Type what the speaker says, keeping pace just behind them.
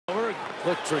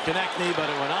Looked for Konechny, but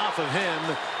it went off of him.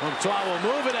 Comtois will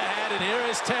move it ahead, and here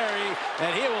is Terry,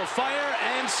 and he will fire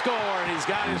and score, and he's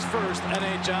got his first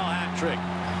NHL hat trick.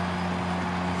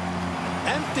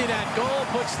 Empty net goal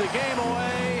puts the game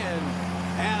away, and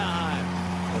Anaheim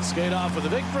will skate off with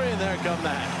a victory, and there come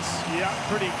the Hats. Yeah,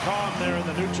 pretty calm there in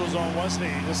the neutral zone, wasn't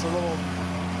he? Just a little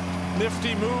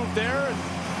nifty move there, and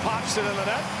pops it in the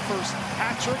net. First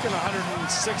hat trick in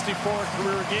 164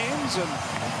 career games, and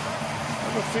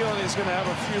I have a feeling he's going to have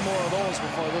a few more of those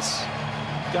before this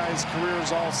guy's career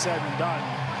is all said and done.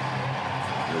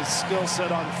 His skill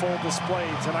set on full display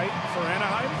tonight for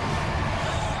Anaheim.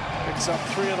 Picks up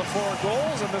 3 of the 4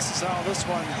 goals, and this is how this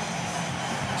one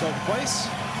took place.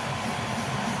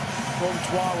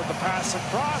 Comtois with the pass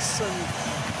across, and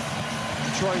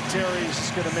Troy Terry's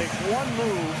just going to make one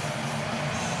move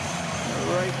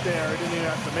right there. Didn't even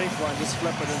have to make one, just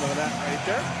flip it into the net right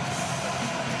there.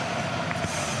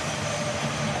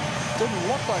 Didn't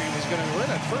look like he was going to win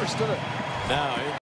at first, did it? No.